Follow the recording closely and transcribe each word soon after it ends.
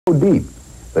deep.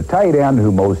 The tight end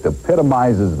who most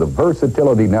epitomizes the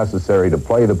versatility necessary to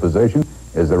play the position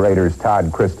is the Raiders'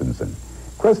 Todd Christensen.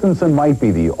 Christensen might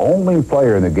be the only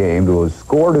player in the game to have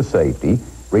scored a safety,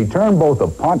 returned both a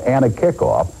punt and a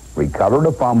kickoff, recovered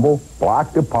a fumble,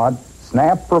 blocked a punt,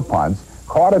 snapped for punts,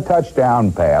 caught a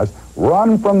touchdown pass,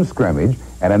 run from scrimmage,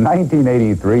 and in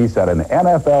 1983 set an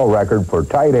NFL record for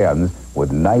tight ends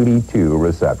with 92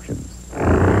 receptions.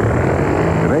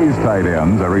 Today's tight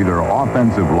ends are either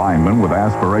offensive linemen with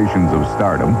aspirations of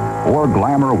stardom or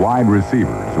glamour wide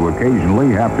receivers who occasionally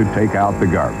have to take out the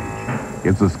garbage.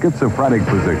 It's a schizophrenic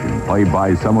position played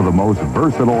by some of the most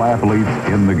versatile athletes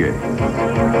in the game.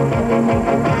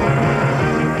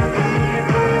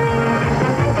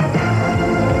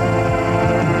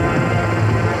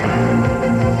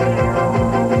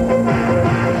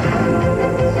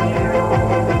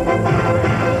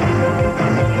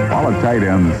 Tight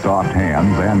end's soft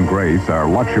hands and grace are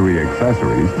luxury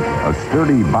accessories. A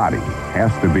sturdy body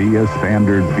has to be a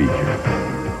standard feature.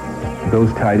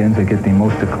 Those tight ends that get the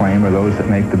most acclaim are those that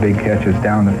make the big catches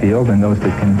down the field and those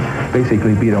that can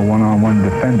basically beat a one-on-one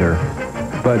defender.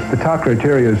 But the top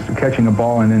criteria is catching a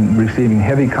ball and then receiving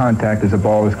heavy contact as the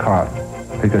ball is caught,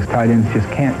 because tight ends just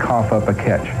can't cough up a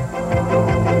catch.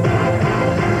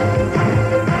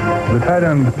 The tight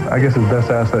end, I guess his best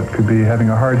asset could be having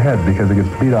a hard head because it gets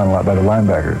beat on a lot by the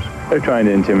linebackers. They're trying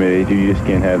to intimidate you. You just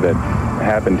can't have that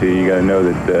happen to you. You got to know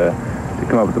that to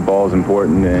come up with the ball is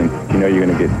important, and you know you're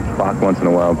going to get clocked once in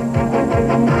a while.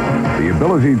 The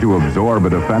ability to absorb a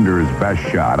defender's best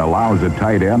shot allows a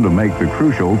tight end to make the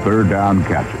crucial third down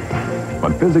catches.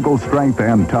 But physical strength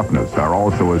and toughness are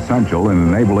also essential in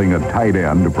enabling a tight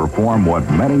end to perform what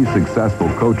many successful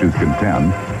coaches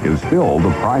contend is still the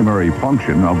primary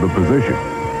function of the position,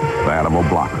 that of a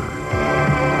blocker.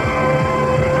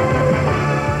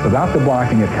 Without the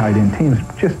blocking at tight end, teams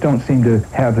just don't seem to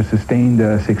have the sustained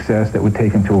success that would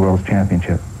take them to a World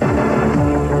Championship.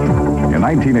 In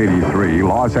 1983,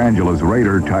 Los Angeles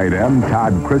Raider tight end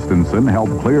Todd Christensen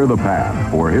helped clear the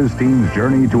path for his team's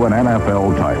journey to an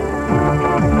NFL title.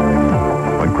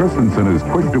 But Christensen is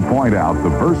quick to point out the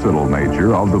versatile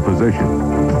nature of the position.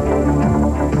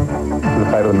 The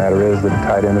fact of the matter is that a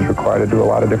tight end is required to do a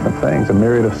lot of different things, a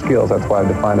myriad of skills. That's why I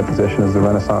define a position as the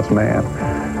Renaissance man,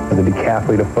 as a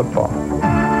decathlete of football.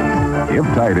 If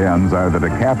tight ends are the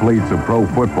decathletes of pro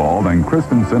football, then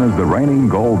Christensen is the reigning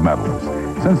gold medalist.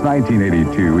 Since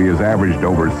 1982, he has averaged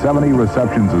over 70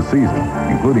 receptions a season,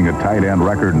 including a tight end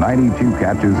record 92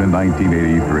 catches in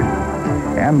 1983.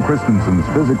 And Christensen's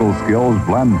physical skills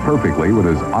blend perfectly with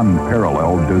his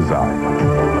unparalleled design.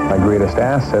 My greatest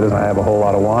asset is I have a whole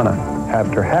lot of wanna.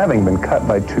 After having been cut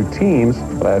by two teams,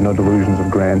 but I have no delusions of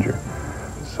grandeur.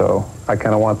 So I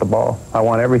kind of want the ball. I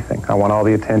want everything. I want all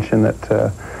the attention that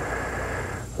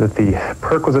the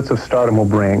perquisites of stardom will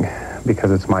bring,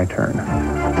 because it's my turn.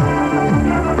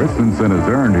 Christensen has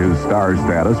earned his star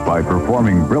status by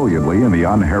performing brilliantly in the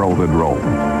unheralded role.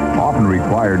 Often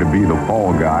required to be the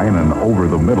fall guy in an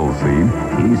over-the-middle scene,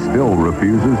 he still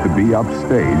refuses to be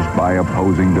upstaged by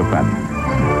opposing defenders.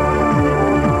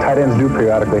 Tight ends do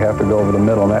periodically have to go over the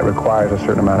middle, and that requires a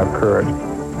certain amount of courage.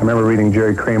 I remember reading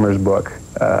Jerry Kramer's book,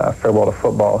 Farewell to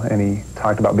Football, and he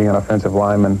talked about being an offensive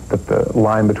lineman, that the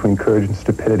line between courage and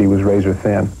stupidity was razor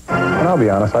thin. And I'll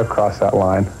be honest, I've crossed that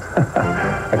line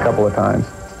a couple of times.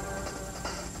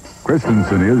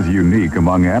 Christensen is unique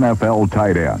among NFL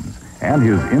tight ends, and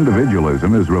his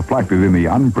individualism is reflected in the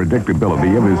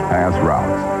unpredictability of his pass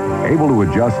routes. Able to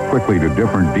adjust quickly to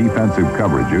different defensive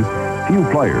coverages, few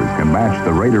players can match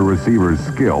the Raider receiver's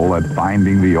skill at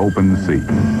finding the open seam.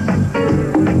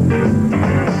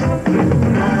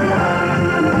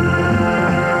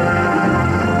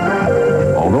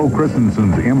 Although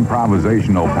Christensen's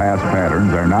improvisational pass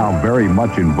patterns are now very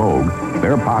much in vogue,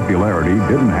 their popularity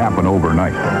didn't happen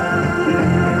overnight.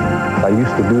 I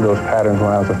used to do those patterns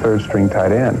when I was a third-string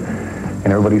tight end, and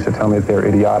everybody used to tell me that they're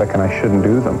idiotic and I shouldn't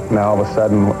do them. Now, all of a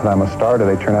sudden, when I'm a starter,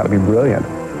 they turn out to be brilliant.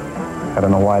 I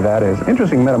don't know why that is.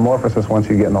 Interesting metamorphosis once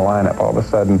you get in the lineup. All of a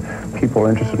sudden, people are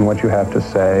interested in what you have to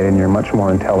say, and you're much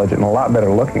more intelligent and a lot better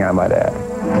looking, I might add.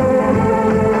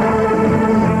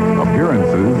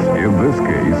 Appearances, in this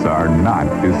case, are not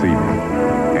deceiving.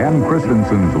 And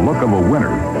Christensen's look of a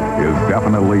winner is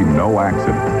definitely no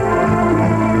accident.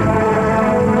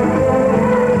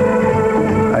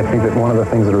 I think that one of the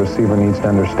things that a receiver needs to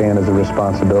understand is the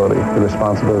responsibility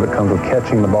that comes with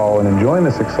catching the ball and enjoying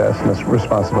the success, and the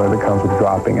responsibility that comes with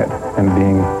dropping it and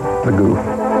being the goof.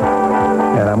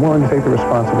 And I'm willing to take the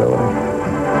responsibility.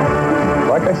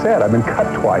 Like I said, I've been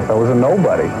cut twice. I was a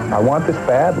nobody. I want this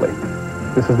badly.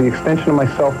 This is the extension of my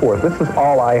self-worth. This is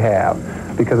all I have.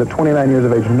 because at 29 years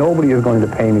of age, nobody is going to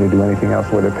pay me to do anything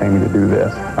else where they're paying me to do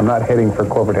this. I'm not heading for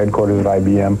corporate headquarters at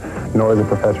IBM, nor as a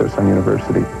professor at some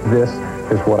university. This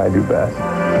is what I do best.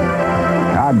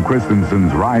 Todd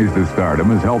Christensen's rise to stardom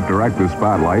has helped direct the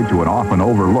spotlight to an often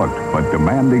overlooked but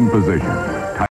demanding position.